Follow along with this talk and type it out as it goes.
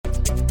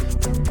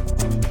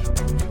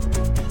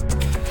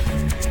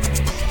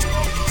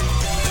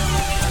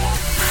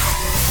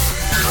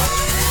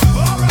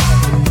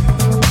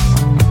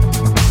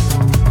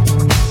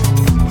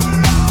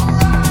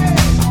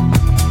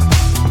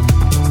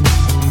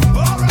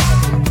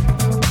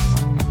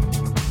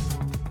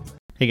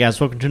Hey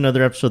guys, welcome to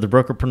another episode of the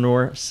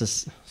Brokerpreneur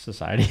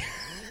Society,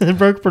 the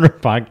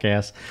Brokerpreneur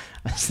Podcast.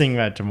 I was thinking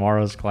about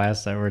tomorrow's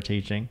class that we're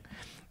teaching,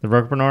 the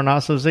Brokerpreneur Not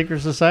So Secret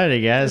Society,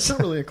 guys. It's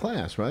not really a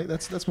class, right?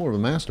 That's more of a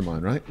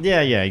mastermind, right?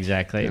 Yeah,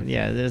 exactly.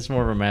 Yeah, it's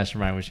more of a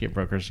mastermind. We should get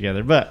brokers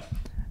together, but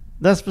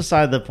that's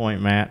beside the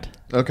point, Matt.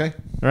 Okay.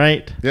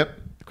 Right?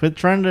 Yep. Quit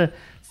trying to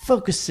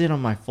focus in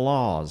on my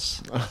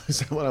flaws. Is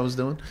that what I was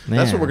doing? Yeah.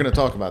 That's what we're going to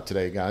talk about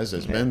today, guys,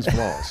 is men's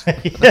flaws.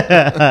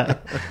 Yeah.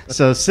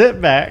 So sit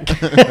back.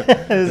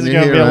 This is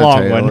going to be a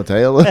long one. A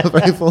tale of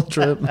a faithful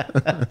trip.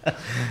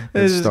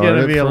 This is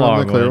going to be a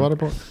long one.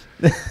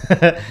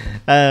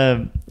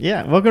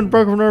 Yeah, welcome to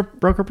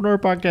Brokerpreneur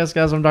Podcast,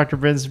 guys. I'm Dr.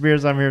 Ben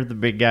Spears. I'm here with the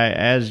big guy,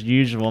 as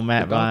usual,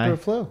 Matt By. Doctor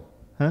of Flow.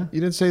 Huh?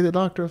 You didn't say the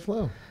Doctor of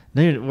Flow.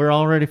 Dude, we're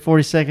already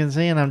 40 seconds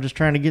in. I'm just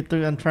trying to get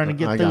through. I'm trying to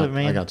get through it,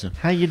 man. I got you.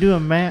 How you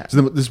doing, Matt?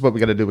 So this is what we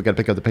got to do. We got to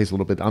pick up the pace a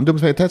little bit. I'm doing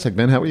fantastic,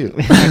 Ben. How are you?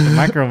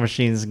 Micro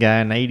Machines guy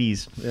in the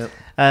 80s. Yep.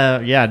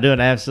 Yeah, doing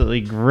absolutely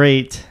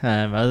great.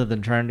 Other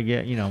than trying to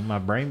get my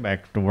brain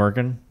back to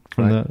working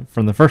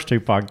from the first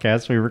two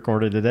podcasts we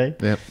recorded today.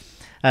 Yep.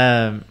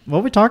 What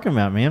are we talking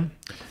about, man?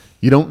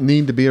 You don't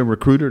need to be a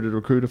recruiter to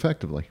recruit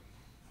effectively.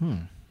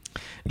 Do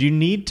you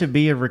need to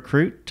be a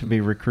recruit to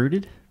be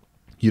recruited?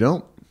 You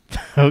don't.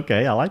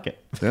 Okay, I like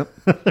it.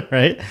 Yep.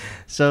 Right?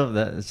 So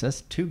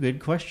that's two good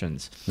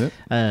questions. Yep.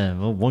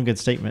 Well, one good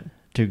statement,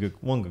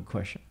 one good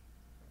question.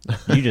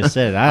 You just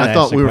said it. I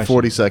thought we were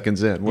 40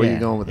 seconds in. Where are you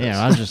going with this?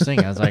 Yeah, I was just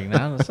thinking. I was like,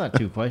 no, that's not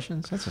two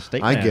questions. That's a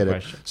statement. I get it.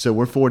 Question. So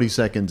we're 40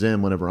 seconds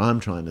in whenever I'm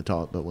trying to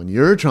talk, but when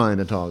you're trying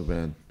to talk,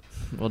 Ben.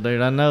 Well,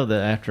 dude, I know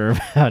that after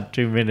about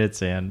 2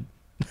 minutes in,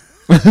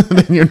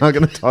 then you're not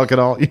going to talk at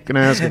all. You can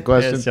ask a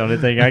question. That's the only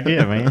thing I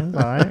get, man.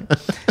 All right.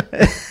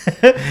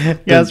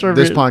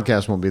 This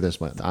podcast won't be this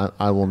way.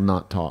 I will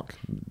not talk.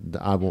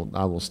 I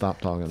will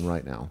stop talking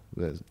right now.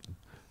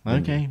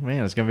 Okay,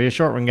 man, it's gonna be a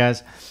short one,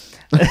 guys.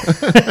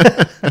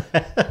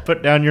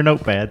 Put down your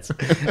notepads,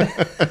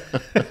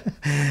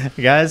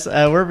 guys.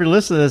 Wherever you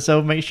listen to this,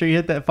 so make sure you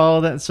hit that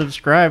follow, that, and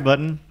subscribe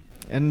button.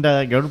 And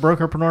go to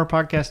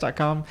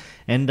brokerpreneurpodcast.com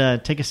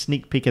and take a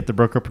sneak peek at the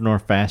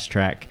Brokerpreneur Fast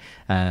Track.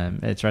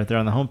 It's right there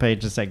on the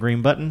homepage. It's that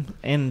green button.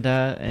 And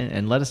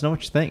let us know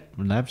what you think.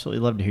 We'd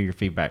absolutely love to hear your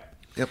feedback.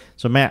 Yep.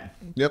 So, Matt.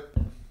 Yep.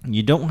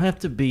 You don't have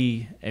to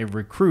be a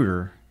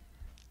recruiter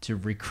to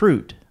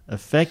recruit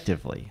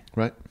effectively.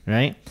 Right.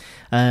 Right?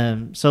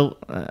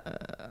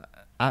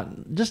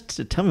 Just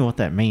to tell me what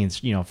that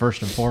means,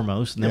 first and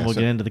foremost. And then we'll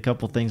get into the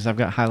couple of things I've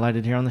got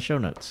highlighted here on the show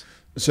notes.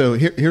 So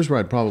here's where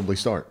I'd probably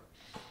start.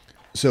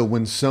 So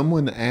when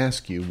someone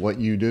asks you what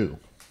you do,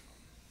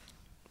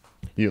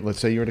 let's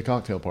say you're at a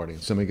cocktail party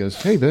and somebody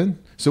goes, "Hey, Ben,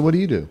 so what do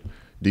you do?"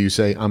 Do you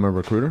say, "I'm a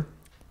recruiter"?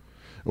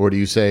 Or do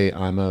you say,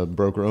 "I'm a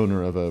broker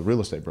owner of a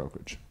real estate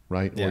brokerage,"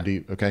 right? Yeah. Or do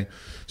you, okay?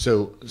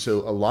 So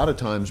a lot of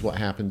times what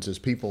happens is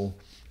people,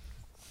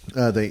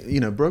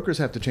 brokers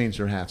have to change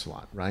their hats a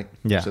lot, right?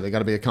 Yeah. So they got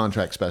to be a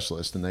contract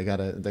specialist, and they got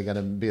to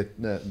be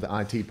the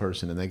IT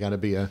person, and they got to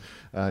be a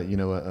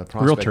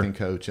prospecting realtor.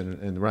 coach, and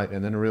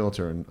then a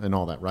realtor, and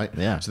all that, right?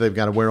 Yeah. So they've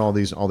got to wear all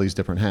these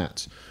different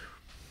hats.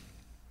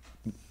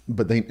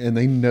 But they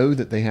know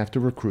that they have to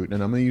recruit,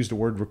 and I'm going to use the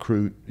word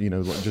recruit,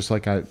 just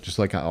like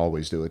I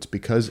always do. It's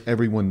because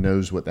everyone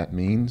knows what that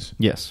means.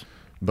 Yes.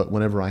 But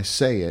whenever I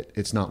say it,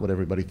 it's not what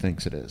everybody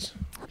thinks it is.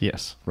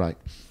 Yes. Right.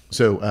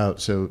 So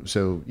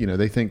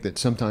they think that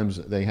sometimes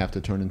they have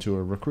to turn into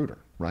a recruiter,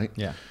 right?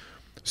 Yeah.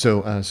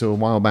 So a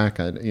while back,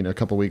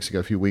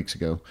 a few weeks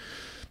ago,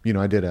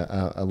 I did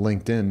a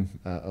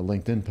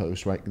LinkedIn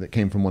post, right, that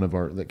came from one of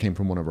our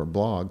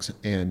blogs,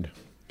 and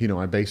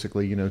I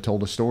basically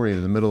told a story.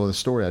 In the middle of the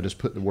story, I just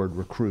put the word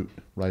recruit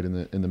right in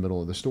the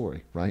middle of the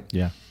story, right?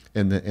 Yeah.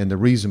 And the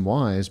reason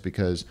why is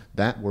because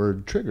that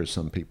word triggers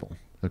some people.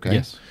 Okay.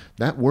 Yes.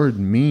 That word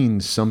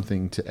means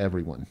something to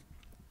everyone.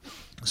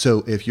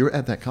 So if you're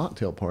at that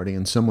cocktail party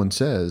and someone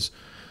says,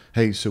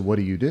 "Hey, so what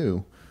do you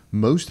do?"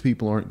 Most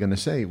people aren't going to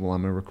say, "Well,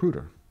 I'm a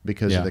recruiter,"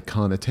 because of the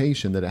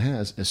connotation that it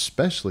has,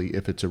 especially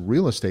if it's a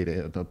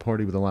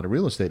party with a lot of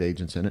real estate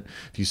agents in it.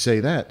 If you say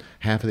that,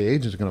 half of the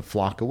agents are going to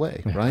flock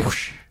away, right?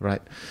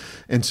 Right.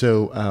 And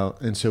so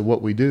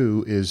what we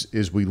do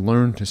is we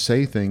learn to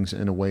say things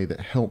in a way that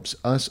helps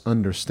us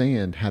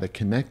understand how to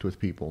connect with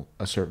people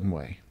a certain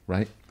way,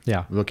 right?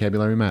 Yeah.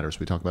 Vocabulary matters.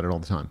 We talk about it all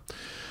the time.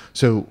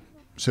 So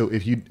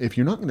if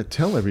you're not going to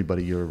tell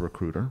everybody you're a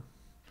recruiter,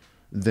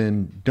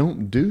 then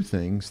don't do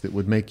things that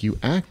would make you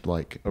act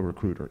like a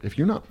recruiter. If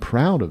you're not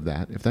proud of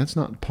that, if that's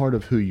not part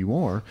of who you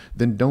are,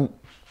 then don't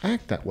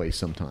act that way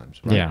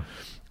sometimes. Right? Yeah.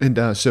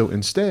 And so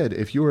instead,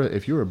 if you're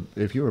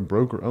a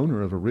broker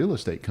owner of a real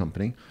estate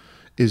company,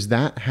 is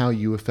that how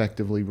you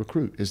effectively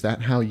recruit? Is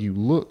that how you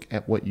look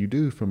at what you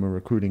do from a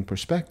recruiting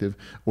perspective,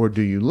 or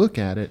do you look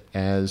at it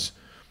as,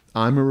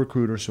 I'm a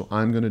recruiter, so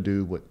I'm going to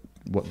do what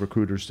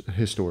recruiters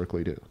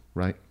historically do,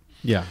 right?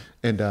 Yeah.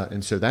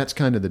 And so that's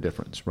kind of the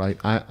difference, right?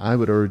 I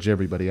would urge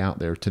everybody out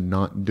there to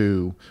not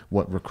do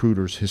what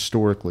recruiters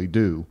historically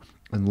do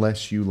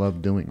unless you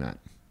love doing that.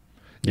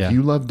 Yeah. If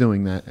you love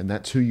doing that and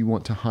that's who you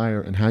want to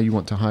hire and how you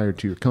want to hire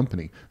to your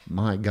company,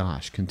 my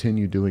gosh,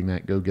 continue doing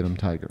that. Go get them,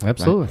 Tiger.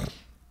 Absolutely. Right?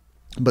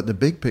 But the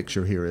big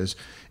picture here is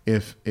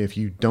if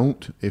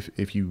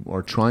you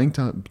are trying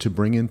to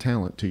bring in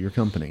talent to your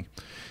company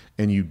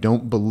and you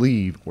don't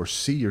believe or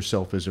see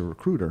yourself as a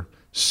recruiter,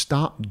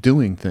 stop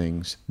doing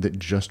things that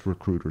just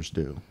recruiters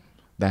do.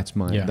 That's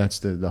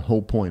the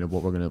whole point of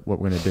what we're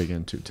gonna dig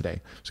into today.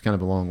 It's kind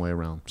of a long way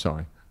around.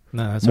 Sorry.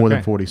 No, that's more okay.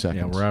 than 40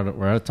 seconds. Yeah,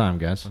 we're out of time,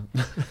 guys.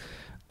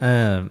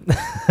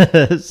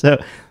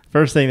 So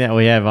first thing that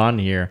we have on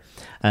here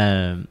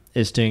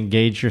is to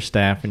engage your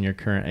staff and your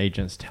current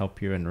agents to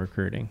help you in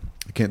recruiting.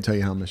 I can't tell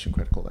you how mission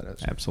critical that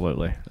is.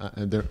 Absolutely.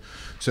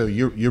 So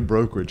your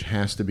brokerage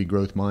has to be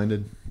growth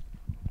minded.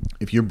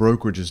 If your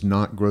brokerage is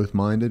not growth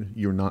minded,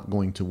 you're not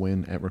going to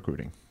win at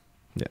recruiting.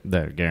 Yeah,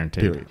 they're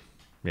guaranteed. Period.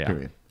 Yeah.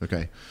 Period.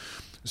 Okay.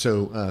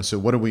 So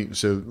what do we?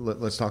 So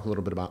let's talk a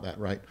little bit about that,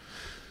 right?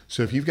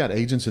 So if you've got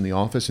agents in the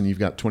office and you've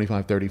got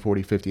 25, 30,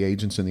 40, 50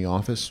 agents in the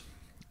office,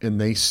 and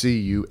they see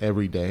you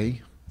every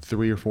day,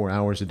 3 or 4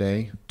 hours a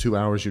day, 2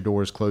 hours your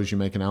door is closed, you're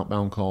making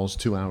outbound calls,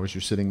 2 hours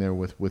you're sitting there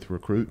with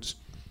recruits.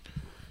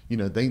 You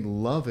know, they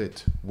love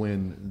it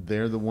when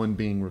they're the one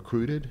being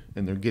recruited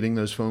and they're getting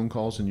those phone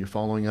calls and you're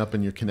following up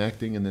and you're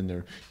connecting, and then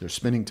they're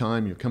spending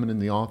time, you're coming in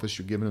the office,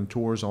 you're giving them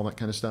tours, all that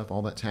kind of stuff,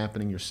 all that's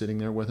happening, you're sitting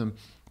there with them.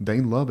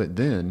 They love it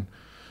then.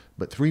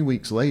 But 3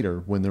 weeks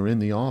later, when they're in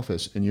the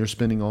office and you're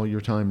spending all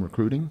your time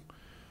recruiting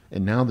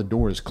and now the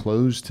door is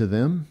closed to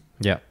them,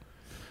 yeah,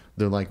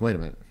 they're like, wait a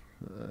minute.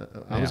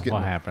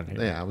 What happened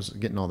here? Yeah, I was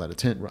getting all that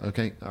attention.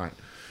 Okay, all right.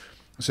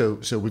 So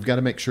we've got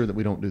to make sure that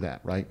we don't do that,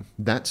 right?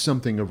 That's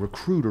something a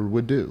recruiter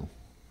would do.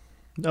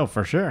 No,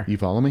 for sure. You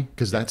follow me?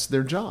 Because that's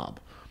their job.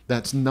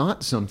 That's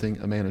not something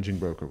a managing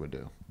broker would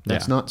do.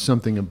 That's Yeah. not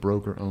something a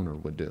broker owner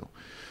would do.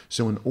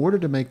 So in order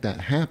to make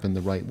that happen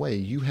the right way,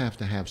 you have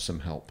to have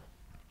some help.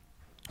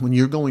 When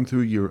you're going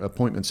through your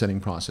appointment setting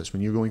process,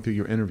 when you're going through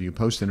your interview,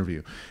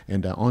 post-interview,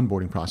 and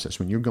onboarding process,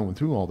 when you're going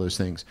through all those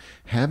things,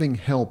 having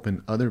help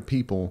and other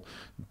people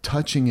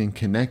touching and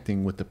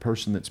connecting with the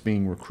person that's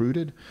being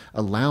recruited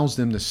allows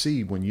them to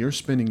see when you're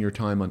spending your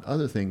time on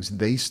other things,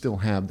 they still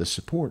have the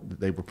support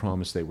that they were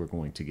promised they were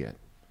going to get.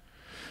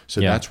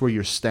 So that's where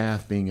your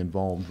staff being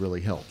involved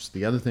really helps.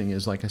 The other thing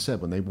is, like I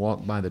said, when they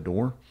walk by the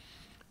door,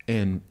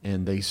 and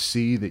they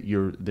see that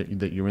you're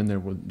in there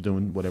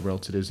doing whatever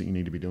else it is that you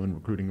need to be doing,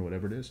 recruiting or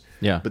whatever it is.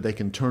 Yeah. But they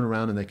can turn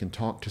around and they can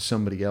talk to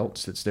somebody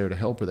else that's there to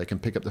help, or they can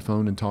pick up the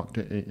phone and talk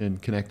to and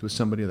connect with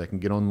somebody, or they can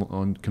get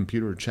on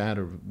computer or chat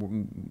or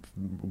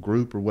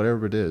group or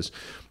whatever it is.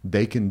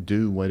 They can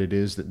do what it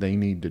is that they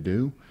need to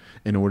do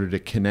in order to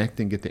connect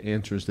and get the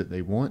answers that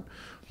they want.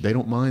 They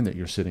don't mind that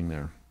you're sitting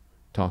there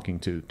talking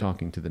to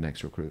the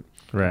next recruit.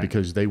 Right.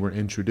 Because they were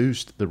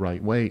introduced the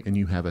right way, and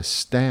you have a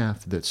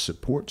staff that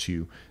supports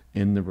you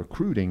in the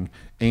recruiting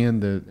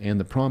and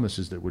the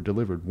promises that were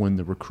delivered when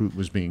the recruit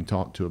was being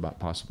talked to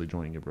about possibly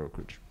joining your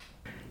brokerage.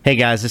 Hey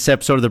guys, this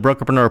episode of the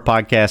Brokerpreneur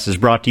Podcast is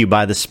brought to you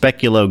by the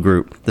Speculo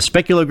Group. The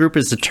Speculo Group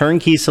is the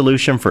turnkey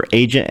solution for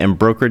agent and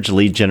brokerage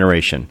lead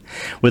generation.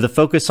 With a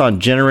focus on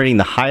generating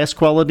the highest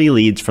quality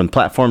leads from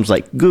platforms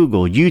like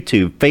Google,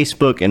 YouTube,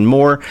 Facebook, and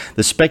more,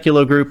 the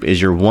Speculo Group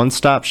is your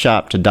one-stop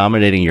shop to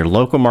dominating your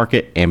local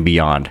market and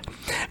beyond.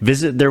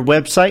 Visit their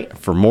website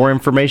for more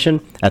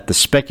information at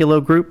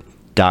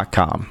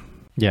thespeculogroup.com.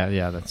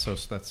 Yeah, that's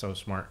so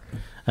smart.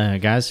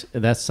 Guys,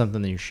 that's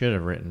something that you should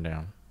have written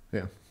down.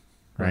 Yeah.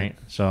 Right.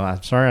 So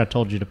I'm sorry I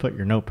told you to put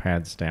your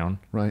notepads down.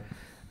 Right.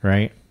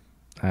 Right.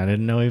 I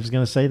didn't know he was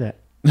going to say that.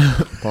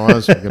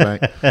 Pause. Go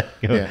back.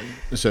 Yeah.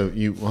 So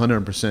you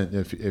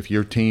 100%. If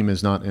your team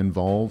is not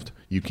involved,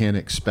 you can't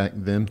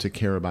expect them to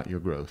care about your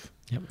growth.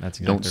 Yep. That's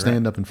exactly Don't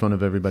stand up in front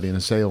of everybody in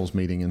a sales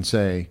meeting and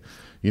say,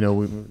 you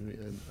know,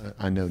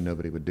 I know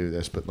nobody would do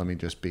this, but let me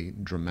just be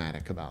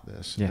dramatic about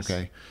this. Yes.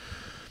 Okay.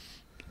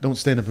 Don't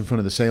stand up in front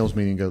of the sales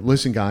meeting and go,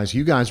 listen, guys,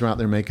 you guys are out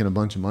there making a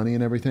bunch of money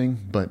and everything,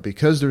 but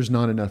because there's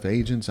not enough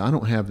agents, I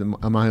don't have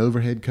my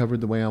overhead covered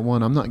the way I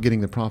want. I'm not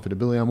getting the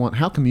profitability I want.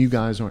 How come you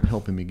guys aren't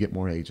helping me get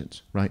more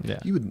agents? Right? Yeah.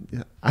 You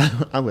would.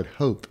 I would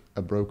hope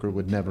a broker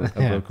would never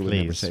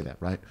say that,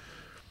 right?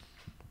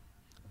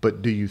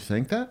 But do you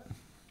think that?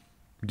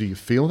 Do you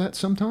feel that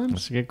sometimes?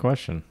 That's a good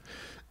question.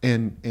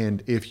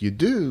 And if you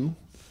do,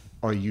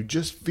 are you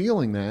just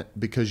feeling that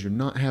because you're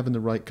not having the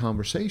right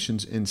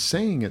conversations and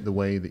saying it the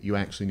way that you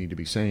actually need to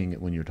be saying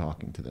it when you're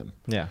talking to them?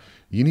 Yeah.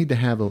 You need to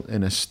have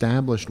an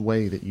established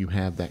way that you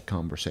have that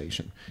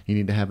conversation. You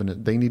need to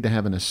have they need to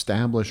have an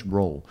established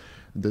role.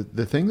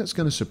 The thing that's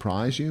going to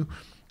surprise you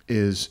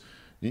is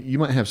you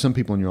might have some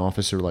people in your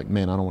office who are like,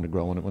 man, I don't want to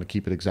grow. I want to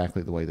keep it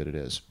exactly the way that it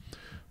is.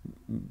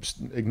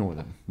 Ignore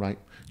them, right?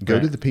 Go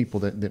to the people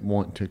that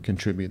want to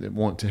contribute, that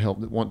want to help,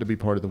 that want to be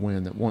part of the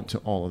win, that want to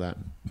all of that.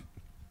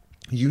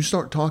 You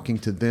start talking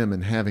to them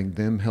and having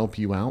them help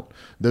you out.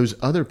 Those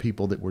other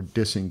people that were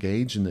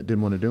disengaged and that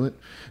didn't want to do it,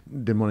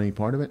 didn't want any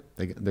part of it,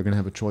 they're going to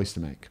have a choice to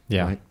make.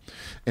 Yeah. Right?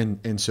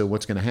 And so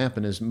what's going to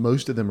happen is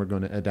most of them are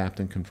going to adapt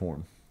and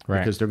conform. Right.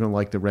 Because they're going to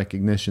like the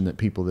recognition that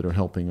people that are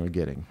helping are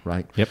getting,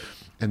 right? Yep.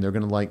 And they're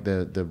going to like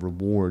the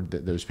reward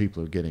that those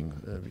people are getting,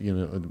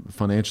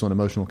 financial and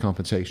emotional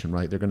compensation,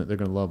 right? They're going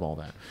to love all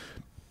that.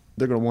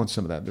 They're going to want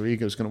some of that. Their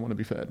ego is going to want to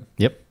be fed.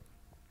 Yep.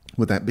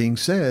 With that being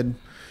said,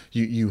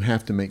 you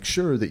have to make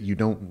sure that you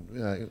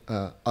don't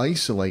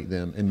isolate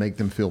them and make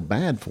them feel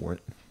bad for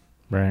it.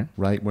 Right.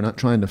 Right. We're not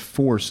trying to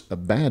force a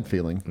bad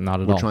feeling. Not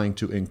at We're all. trying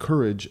to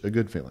encourage a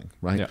good feeling.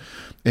 Right. Yeah.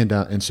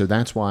 And so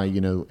that's why,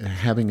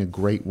 having a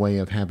great way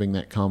of having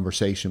that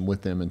conversation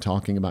with them and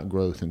talking about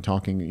growth and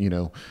talking,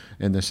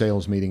 in the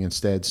sales meeting,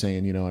 instead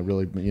saying, I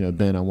really,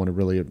 Ben, I want to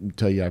really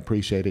tell you I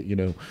appreciate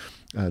it.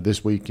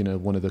 This week,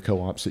 one of the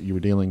co-ops that you were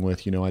dealing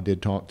with, I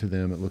did talk to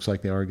them. It looks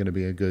like they are going to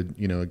be a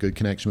good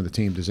connection with the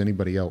team. Does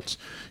anybody else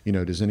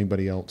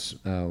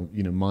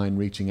mind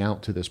reaching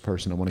out to this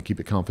person? I want to keep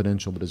it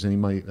confidential, but does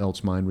anybody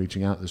else mind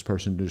reaching out to this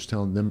person, just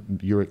telling them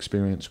your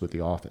experience with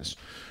the office?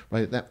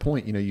 Right at that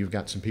point, you've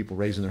got some people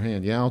raising their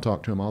hand. Yeah, I'll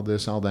talk to them. I'll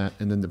this, I'll that.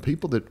 And then the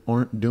people that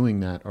aren't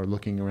doing that are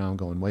looking around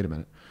going, wait a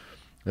minute.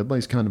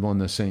 Everybody's kind of on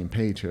the same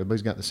page here.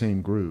 Everybody's got the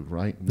same groove,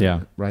 right?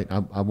 Yeah. Right.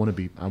 I want to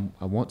be.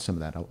 I want some of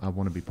that. I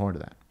want to be part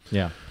of that.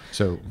 Yeah.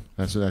 So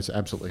that's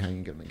absolutely how you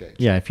can get them engaged.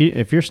 Yeah.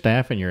 If your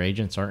staff and your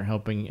agents aren't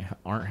helping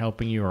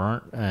you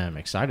or aren't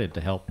excited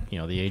to help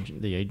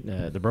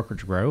the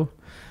brokerage grow,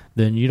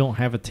 then you don't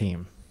have a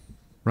team.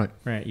 Right.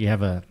 Right. You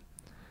have a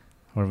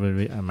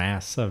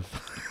mass of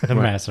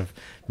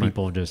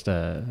people just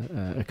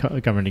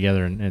coming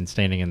together and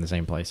standing in the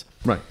same place.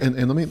 Right.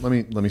 And let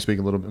me speak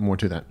a little bit more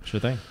to that. Sure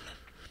thing.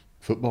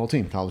 Football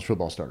team, college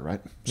football starter,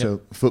 right? Yep.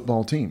 So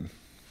football team.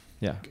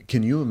 Yeah.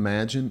 Can you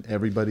imagine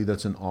everybody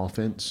that's an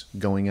offense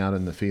going out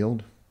in the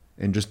field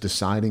and just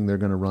deciding they're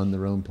going to run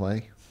their own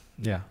play?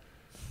 Yeah.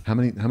 How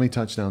many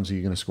touchdowns are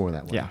you going to score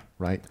that way? Yeah.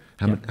 Right.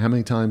 How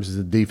many times is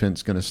the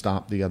defense going to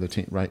stop the other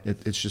team? Right.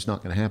 It's just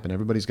not going to happen.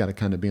 Everybody's got to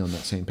kind of be on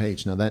that same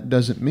page. Now that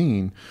doesn't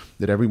mean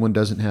that everyone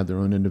doesn't have their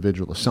own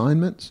individual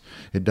assignments.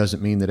 It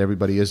doesn't mean that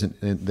everybody isn't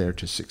there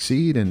to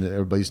succeed and that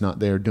everybody's not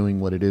there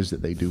doing what it is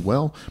that they do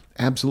well.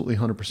 Absolutely,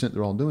 100%.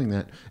 They're all doing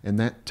that. And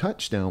that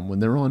touchdown, when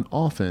they're on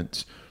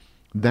offense,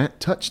 that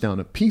touchdown,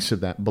 a piece of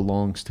that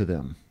belongs to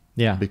them.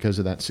 Yeah. Because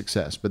of that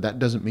success, but that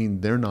doesn't mean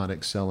they're not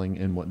excelling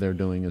in what they're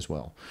doing as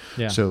well.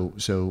 Yeah. So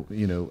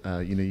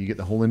you get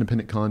the whole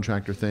independent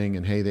contractor thing,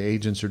 and hey, the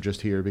agents are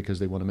just here because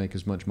they want to make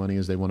as much money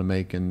as they want to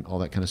make, and all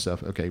that kind of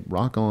stuff. Okay,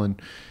 rock on,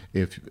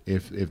 if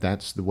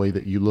that's the way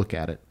that you look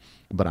at it.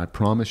 But I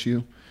promise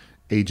you,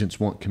 agents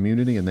want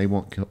community and they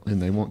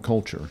want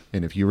culture,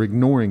 and if you're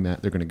ignoring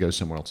that, they're going to go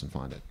somewhere else and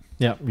find it.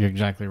 Yeah, you're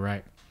exactly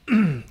right.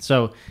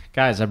 So,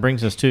 guys, that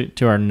brings us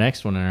to our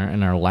next one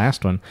and our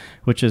last one,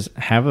 which is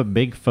have a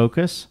big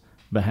focus,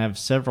 but have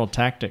several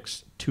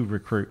tactics to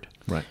recruit.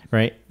 Right.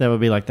 Right. That would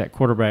be like that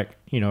quarterback,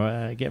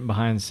 getting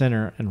behind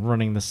center and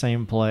running the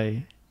same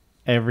play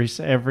every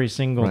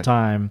single right.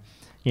 time,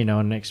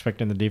 and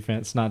expecting the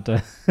defense not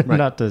to right.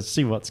 not to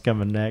see what's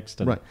coming next.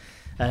 And, right.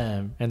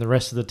 And the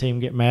rest of the team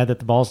get mad that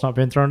the ball's not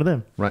being thrown to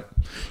them. Right.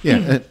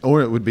 Yeah.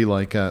 Or it would be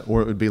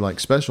like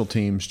special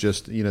teams,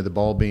 just the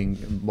ball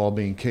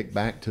being kicked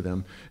back to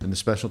them, and the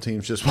special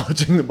teams just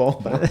watching the ball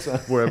bounce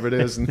up wherever it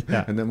is, and,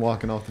 yeah. and then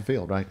walking off the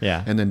field. Right.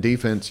 Yeah. And then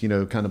defense,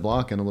 kind of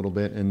blocking a little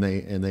bit, and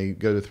they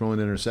go to throw an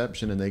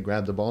interception, and they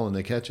grab the ball and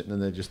they catch it, and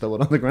then they just throw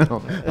it on the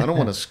ground. I don't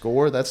want to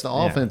score. That's the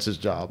offense's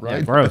job. Right.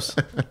 Yeah, gross.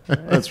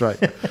 That's right.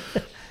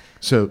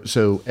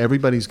 So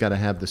everybody's got to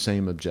have the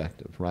same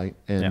objective, right?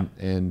 And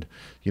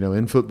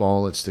in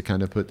football, it's to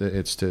kind of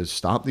it's to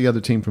stop the other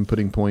team from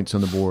putting points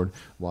on the board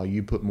while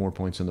you put more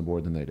points on the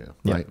board than they do,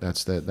 right?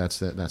 That's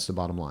the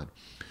bottom line.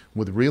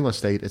 With real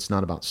estate, it's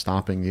not about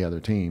stopping the other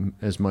team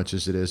as much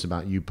as it is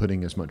about you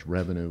putting as much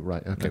revenue,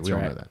 right? Okay, That's we all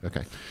right. know that.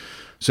 Okay,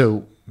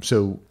 so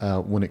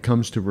when it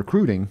comes to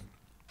recruiting,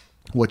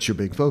 what's your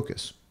big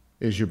focus?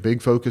 Is your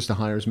big focus to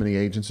hire as many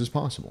agents as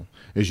possible?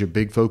 Is your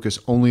big focus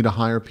only to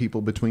hire people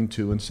between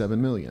 2 and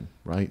 7 million,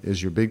 right?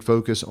 Is your big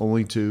focus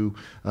only to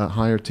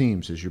hire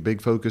teams? Is your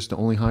big focus to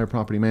only hire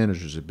property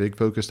managers? Is your big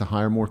focus to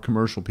hire more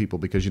commercial people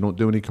because you don't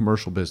do any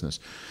commercial business?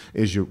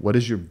 What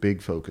is your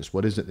big focus?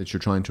 What is it that you're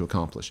trying to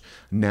accomplish?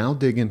 Now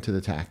dig into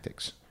the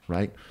tactics,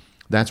 right?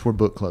 That's where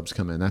book clubs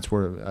come in. That's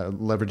where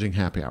leveraging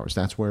happy hours.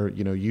 That's where,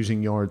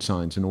 using yard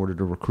signs in order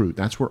to recruit.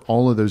 That's where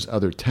all of those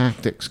other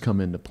tactics come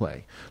into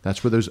play.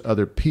 That's where those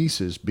other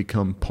pieces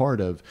become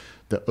part of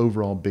the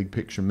overall big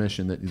picture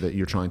mission that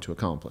you're trying to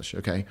accomplish,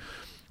 okay?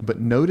 But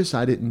notice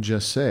I didn't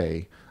just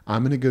say,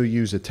 I'm going to go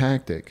use a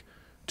tactic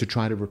to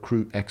try to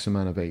recruit X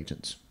amount of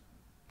agents.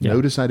 Yeah.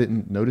 Notice I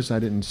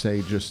didn't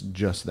say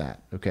just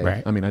that. Okay.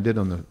 Right. I mean, I did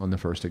on the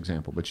first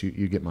example, but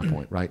you get my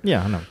point, right?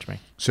 Yeah, I know what you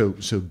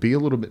mean. So be a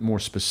little bit more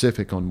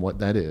specific on what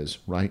that is,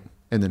 right?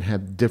 And then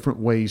have different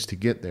ways to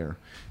get there.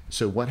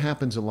 So what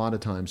happens a lot of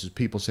times is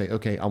people say,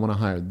 okay, I want to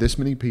hire this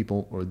many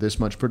people or this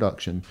much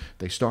production.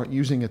 They start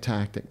using a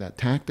tactic. That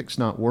tactic's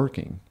not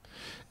working,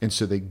 and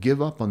so they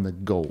give up on the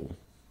goal.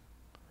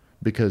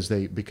 Because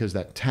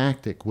that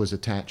tactic was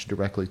attached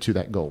directly to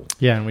that goal.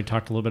 Yeah, and we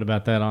talked a little bit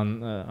about that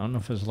on I don't know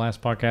if it was the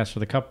last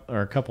podcast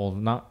or a couple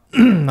not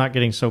not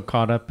getting so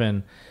caught up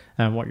in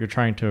what you're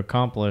trying to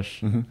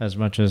accomplish as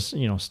much as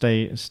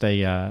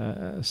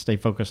stay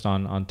focused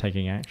on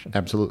taking action.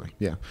 Absolutely,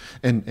 yeah.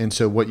 And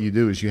so what you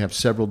do is you have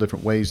several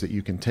different ways that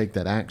you can take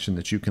that action,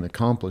 that you can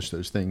accomplish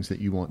those things that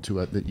you want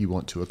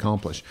to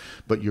accomplish,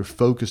 but you're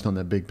focused on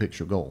that big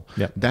picture goal.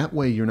 Yep. That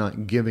way you're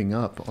not giving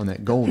up on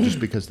that goal just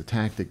because the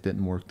tactic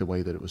didn't work the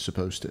way that it was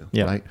supposed to.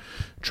 Yep. Right?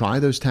 Try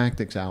those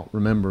tactics out.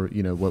 Remember,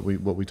 what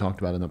we talked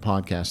about in the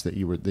podcast that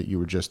you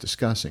were just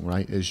discussing,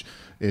 right? Is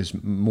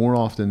more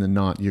often than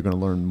not you're going to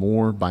learn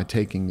more by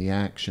taking the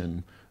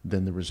action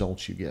than the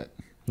results you get.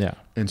 Yeah.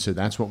 And so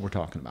that's what we're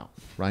talking about,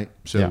 right?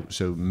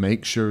 So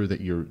make sure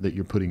that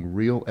you're putting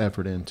real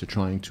effort into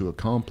trying to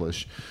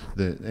accomplish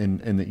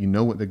and that you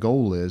know what the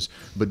goal is,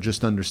 but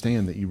just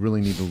understand that you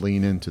really need to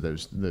lean into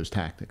those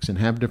tactics and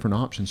have different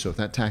options. So if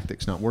that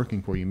tactic's not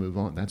working for you, move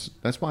on.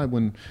 That's why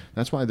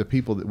the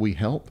people that we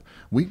help,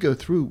 we go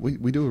through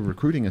we do a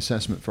recruiting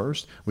assessment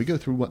first. We go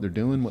through what they're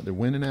doing, what they're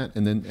winning at,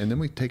 and then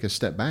we take a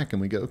step back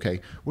and we go,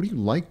 okay, what do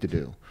you like to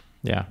do?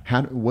 Yeah.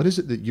 What is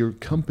it that your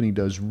company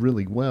does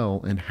really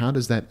well, and how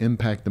does that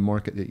impact the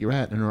market that you're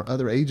at? And are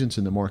other agents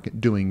in the market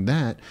doing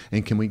that?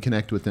 And can we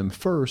connect with them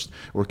first,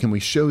 or can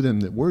we show them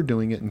that we're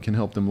doing it and can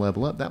help them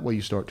level up? That way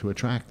you start to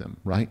attract them,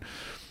 right?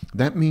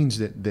 That means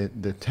that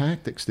the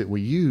tactics that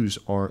we use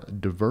are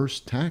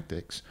diverse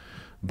tactics,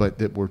 but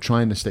that we're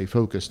trying to stay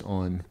focused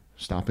on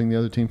stopping the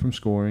other team from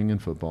scoring in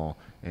football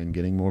and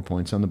getting more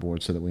points on the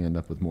board so that we end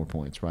up with more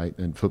points, right?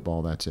 In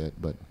football, that's it.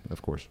 But,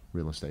 of course,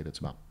 real estate, it's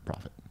about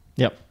profit.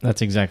 Yep,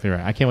 that's exactly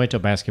right. I can't wait till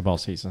basketball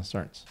season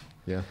starts.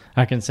 Yeah,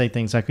 I can say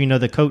things like,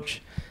 the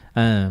coach,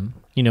 would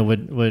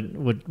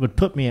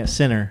put me at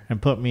center and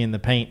put me in the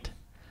paint,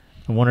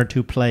 one or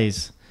two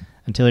plays,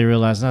 until he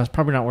realized, no, it's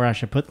probably not where I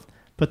should put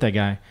that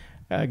guy.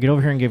 Get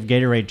over here and give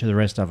Gatorade to the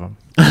rest of them.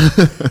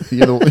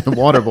 You're the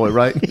water boy,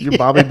 right? You're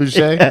Bobby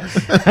Boucher.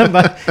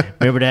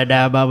 Remember that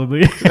now, Bobby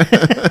Boucher?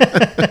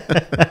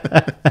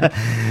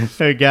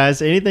 Hey,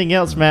 guys, anything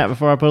else, Matt,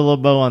 before I put a little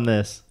bow on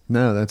this?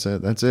 No, that's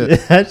it. That's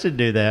it. I should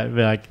do that.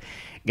 Be like,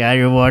 guy,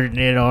 you're watching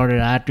it on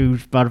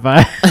iTunes,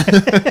 Spotify,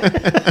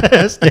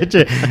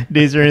 Stitcher,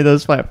 these are any of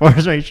those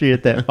platforms. Make sure you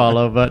hit that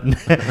follow button.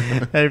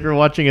 And if you're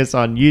watching us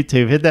on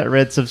YouTube, hit that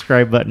red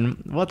subscribe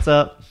button. What's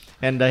up?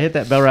 And hit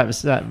that bell right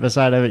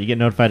beside of it. You get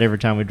notified every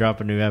time we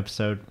drop a new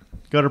episode.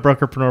 Go to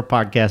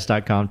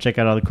brokerpreneurpodcast.com. Check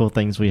out all the cool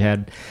things we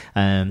had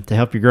to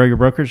help you grow your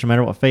brokerage, no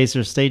matter what phase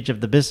or stage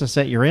of the business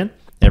that you're in.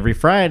 Every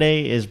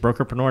Friday is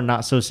Brokerpreneur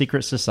Not So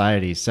Secret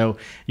Society. So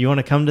you want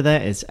to come to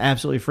that? It's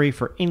absolutely free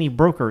for any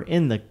broker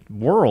in the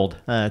world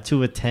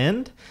to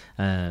attend.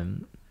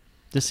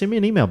 Just send me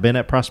an email,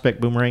 ben@prospectboomerang.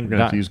 You're going to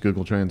have to use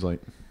Google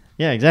Translate.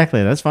 Yeah,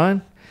 exactly. That's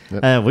fine.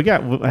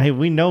 Yep.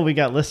 We know we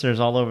got listeners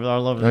all over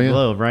the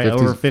globe, right? 50,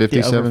 over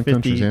 50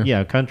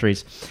 countries,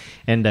 countries.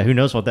 And who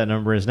knows what that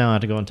number is now? I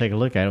have to go and take a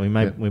look at it.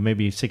 We may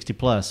be 60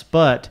 plus.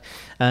 But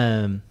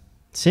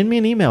send me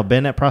an email,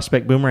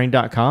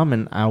 ben@prospectboomerang.com,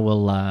 and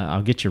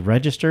I'll get you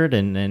registered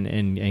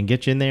and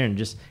get you in there. And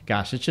it's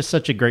just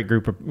such a great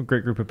group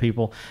of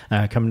people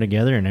coming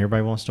together, and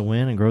everybody wants to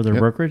win and grow their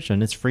brokerage,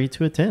 and it's free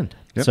to attend.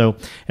 Yep. So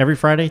every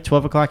Friday,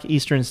 12 o'clock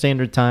Eastern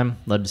Standard Time.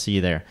 Love to see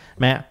you there.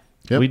 Matt,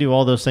 we do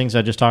all those things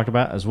I just talked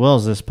about, as well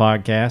as this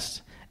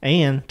podcast,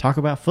 and talk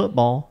about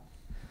football.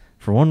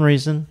 For one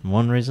reason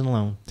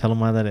alone. Tell them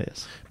why that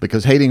is.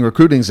 Because hating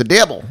recruiting's a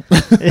devil.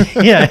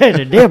 Yeah, it's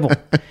a devil.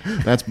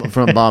 That's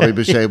from Bobby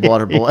Boucher,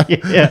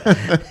 Waterboy. Yeah.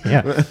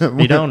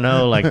 If you don't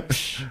know,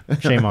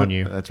 shame on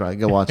you. That's right.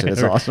 Go watch it.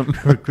 It's awesome.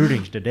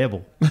 Recruiting's the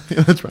devil.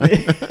 That's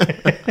right.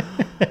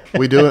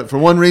 We do it for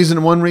one reason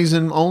and one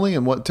reason only.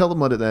 And tell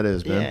them what that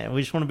is, man. Yeah, we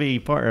just want to be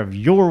part of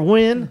your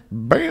win.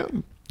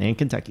 Bam. And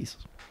Kentucky's.